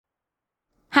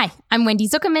Hi, I'm Wendy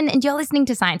Zuckerman, and you're listening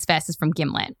to Science Versus from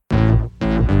Gimlet.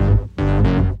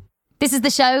 This is the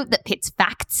show that pits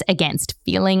facts against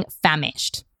feeling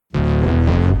famished.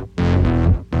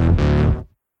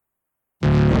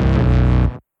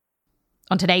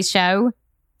 On today's show,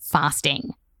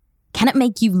 fasting. Can it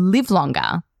make you live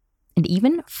longer and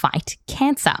even fight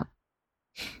cancer?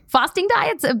 Fasting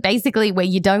diets are basically where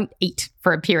you don't eat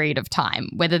for a period of time,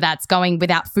 whether that's going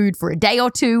without food for a day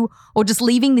or two or just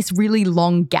leaving this really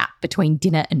long gap between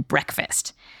dinner and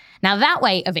breakfast. Now, that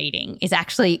way of eating is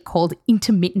actually called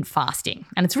intermittent fasting,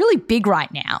 and it's really big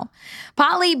right now,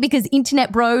 partly because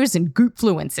internet bros and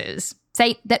goopfluencers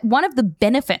say that one of the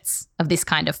benefits of this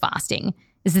kind of fasting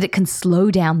is that it can slow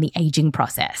down the aging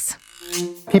process.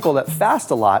 People that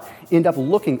fast a lot end up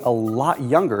looking a lot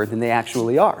younger than they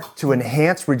actually are. To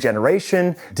enhance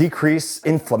regeneration, decrease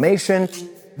inflammation.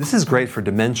 This is great for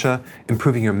dementia,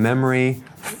 improving your memory,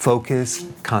 focus,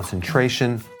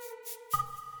 concentration.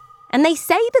 And they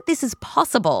say that this is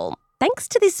possible thanks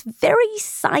to this very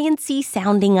sciencey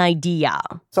sounding idea.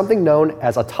 Something known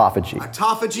as autophagy.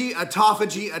 Autophagy.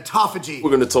 We're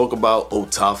going to talk about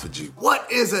autophagy. What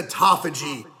is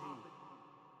autophagy?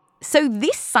 So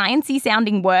this sciencey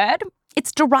sounding word,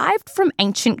 it's derived from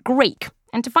ancient Greek.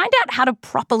 And to find out how to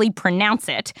properly pronounce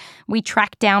it, we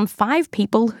tracked down 5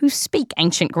 people who speak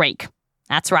ancient Greek.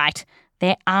 That's right,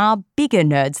 there are bigger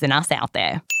nerds than us out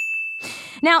there.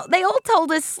 Now, they all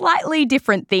told us slightly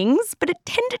different things, but it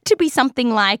tended to be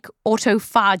something like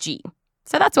autophagy.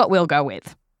 So that's what we'll go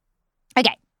with.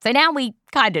 Okay, so now we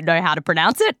kind of know how to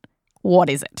pronounce it. What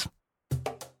is it?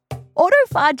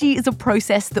 Autophagy is a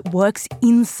process that works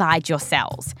inside your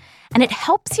cells, and it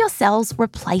helps your cells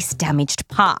replace damaged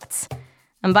parts.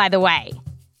 And by the way,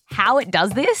 how it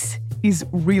does this is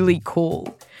really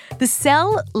cool. The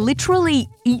cell literally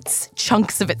eats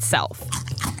chunks of itself.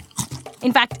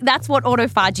 In fact, that's what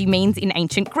autophagy means in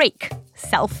ancient Greek,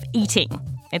 self-eating.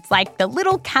 It's like the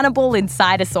little cannibal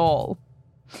inside us all.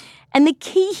 And the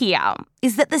key here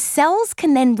is that the cells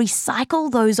can then recycle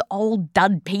those old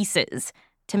dud pieces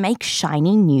to make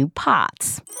shiny new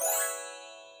parts.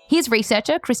 Here's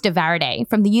researcher Krista Varady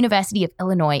from the University of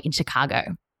Illinois in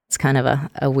Chicago. It's kind of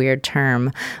a weird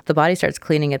term. The body starts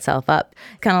cleaning itself up,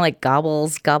 kind of like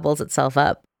gobbles itself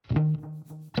up.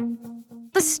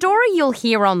 The story you'll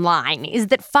hear online is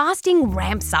that fasting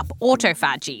ramps up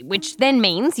autophagy, which then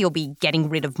means you'll be getting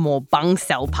rid of more bung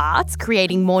cell parts,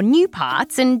 creating more new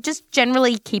parts, and just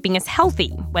generally keeping us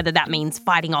healthy, whether that means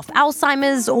fighting off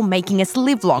Alzheimer's or making us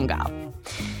live longer.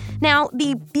 Now,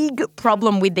 the big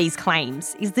problem with these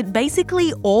claims is that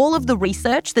basically all of the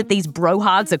research that these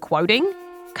brohards are quoting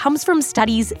comes from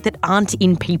studies that aren't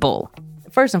in people.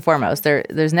 First and foremost,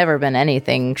 there's never been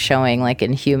anything showing, like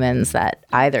in humans, that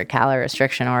either calorie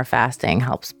restriction or fasting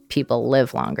helps people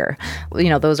live longer. You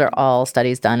know, those are all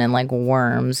studies done in like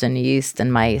worms and yeast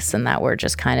and mice, and that we're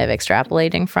just kind of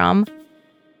extrapolating from.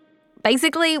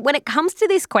 Basically, when it comes to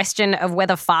this question of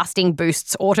whether fasting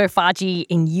boosts autophagy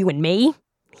in you and me,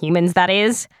 humans that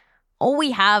is, all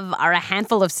we have are a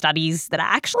handful of studies that are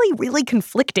actually really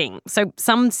conflicting. So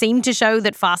some seem to show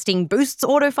that fasting boosts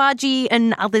autophagy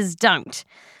and others don't.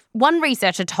 One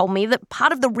researcher told me that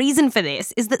part of the reason for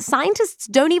this is that scientists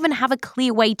don't even have a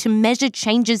clear way to measure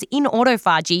changes in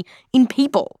autophagy in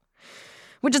people.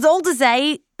 Which is all to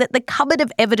say that the cupboard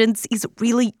of evidence is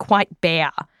really quite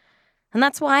bare. And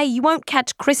that's why you won't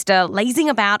catch Krista lazing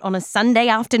about on a Sunday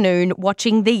afternoon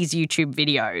watching these YouTube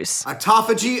videos.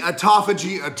 Autophagy.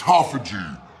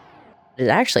 It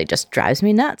actually just drives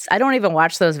me nuts. I don't even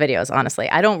watch those videos, honestly.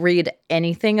 I don't read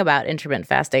anything about intermittent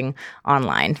fasting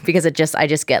online because I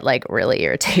just get like really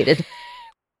irritated.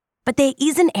 But there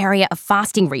is an area of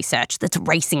fasting research that's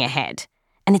racing ahead,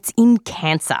 and it's in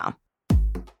cancer.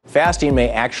 Fasting may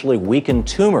actually weaken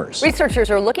tumors.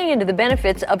 Researchers are looking into the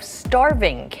benefits of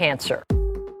starving cancer.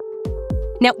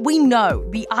 Now, we know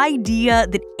the idea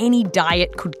that any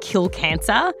diet could kill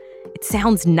cancer, it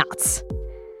sounds nuts.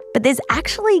 But there's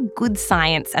actually good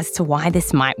science as to why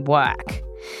this might work.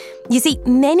 You see,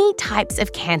 many types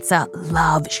of cancer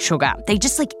love sugar. They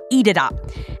just eat it up.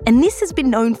 And this has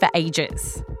been known for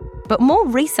ages. But more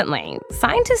recently,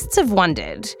 scientists have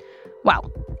wondered,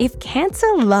 well, if cancer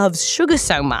loves sugar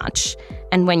so much,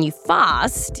 and when you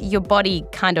fast, your body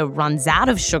kind of runs out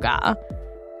of sugar,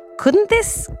 couldn't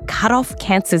this cut off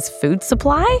cancer's food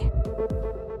supply?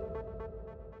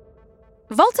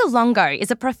 Walter Longo is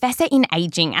a professor in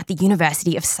aging at the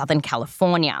University of Southern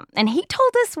California, and he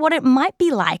told us what it might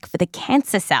be like for the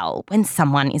cancer cell when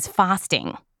someone is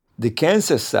fasting. The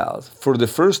cancer cell, for the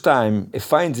first time, it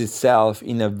finds itself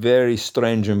in a very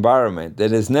strange environment that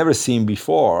it has never seen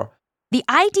before. The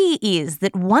idea is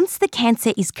that once the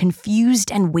cancer is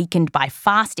confused and weakened by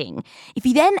fasting, if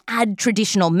you then add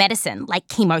traditional medicine like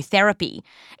chemotherapy,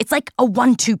 it's like a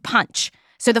 1-2 punch.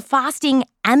 So the fasting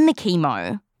and the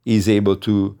chemo is able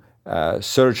to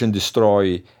search and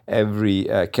destroy every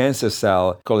cancer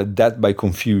cell, call it death by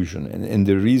confusion. And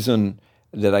the reason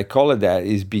that I call it that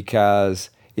is because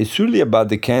it's really about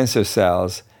the cancer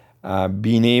cells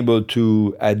being able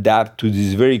to adapt to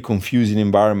this very confusing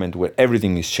environment where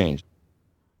everything is changed.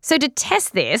 So to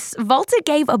test this, Volter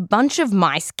gave a bunch of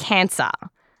mice cancer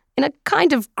in a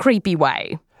kind of creepy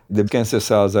way. The cancer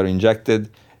cells are injected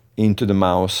into the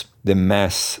mouse, the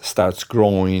mass starts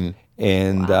growing,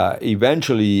 and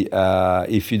eventually,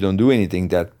 if you don't do anything,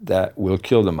 that will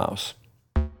kill the mouse.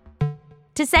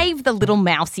 To save the little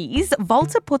mousies,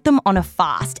 Volter put them on a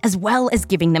fast as well as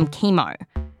giving them chemo.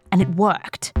 And it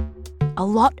worked. A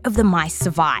lot of the mice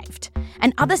survived.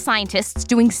 And other scientists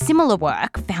doing similar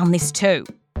work found this too.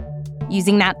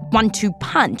 Using that 1-2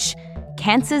 punch,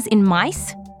 cancers in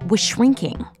mice were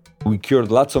shrinking. We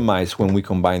cured lots of mice when we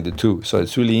combined the two. So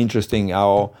it's really interesting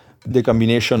how the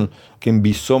combination can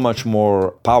be so much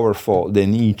more powerful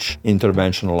than each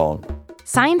intervention alone.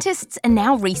 Scientists are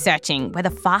now researching whether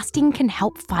fasting can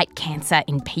help fight cancer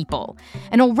in people.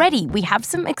 And already we have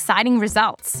some exciting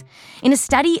results. In a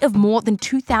study of more than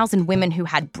 2,000 women who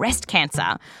had breast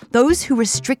cancer, those who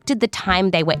restricted the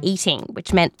time they were eating,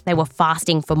 which meant they were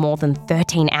fasting for more than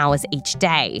 13 hours each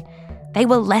day, they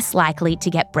were less likely to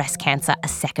get breast cancer a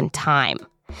second time.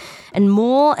 And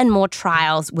more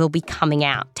trials will be coming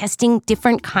out, testing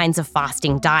different kinds of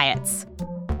fasting diets.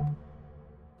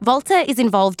 Volter is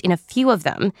involved in a few of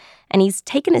them, and he's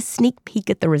taken a sneak peek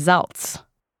at the results.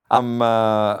 I'm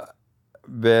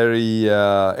very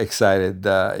excited.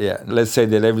 Let's say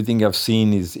that everything I've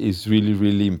seen is really,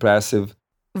 really impressive.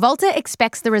 Volter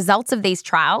expects the results of these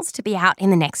trials to be out in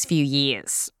the next few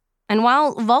years. And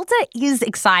while Volter is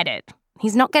excited,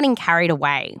 he's not getting carried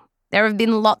away. There have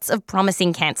been lots of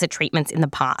promising cancer treatments in the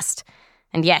past,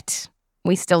 and yet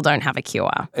we still don't have a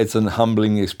cure. It's an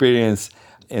humbling experience.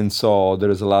 And so there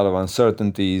is a lot of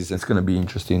uncertainties. It's going to be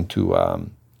interesting to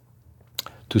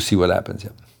see what happens.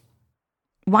 Yeah.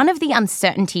 One of the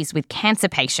uncertainties with cancer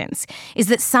patients is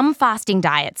that some fasting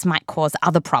diets might cause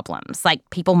other problems, like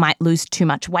people might lose too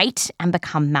much weight and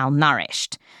become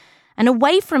malnourished. And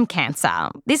away from cancer,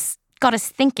 this got us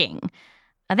thinking,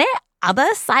 are there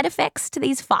other side effects to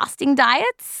these fasting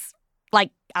diets?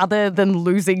 Like other than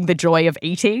losing the joy of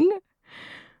eating?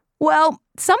 Well,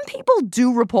 some people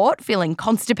do report feeling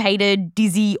constipated,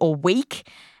 dizzy, or weak.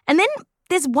 And then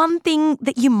there's one thing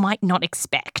that you might not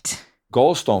expect.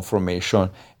 Gallstone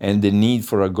formation and the need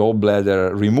for a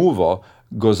gallbladder removal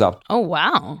goes up. Oh,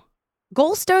 wow.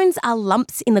 Gallstones are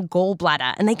lumps in the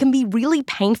gallbladder, and they can be really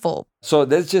painful. So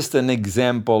that's just an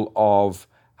example of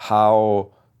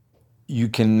how you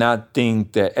cannot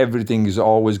think that everything is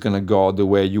always going to go the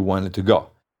way you want it to go.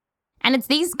 And it's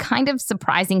these kind of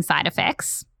surprising side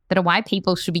effects that are why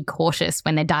people should be cautious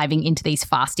when they're diving into these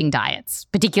fasting diets,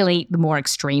 particularly the more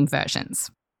extreme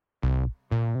versions.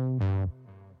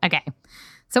 Okay,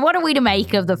 so what are we to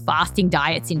make of the fasting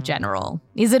diets in general?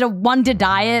 Is it a wonder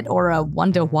diet or a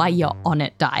wonder why you're on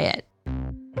it diet?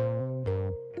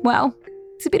 Well,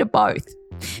 it's a bit of both.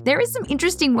 There is some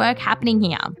interesting work happening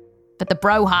here, but the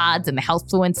brohards and the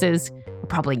healthfluencers are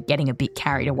probably getting a bit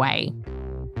carried away.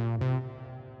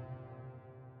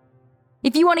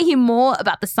 If you want to hear more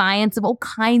about the science of all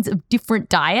kinds of different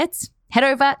diets, head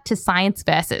over to Science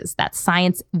Versus. That's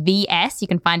Science VS. You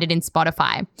can find it in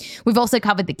Spotify. We've also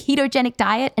covered the ketogenic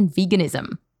diet and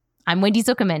veganism. I'm Wendy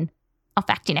Zuckerman. I'll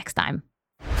fact you next time.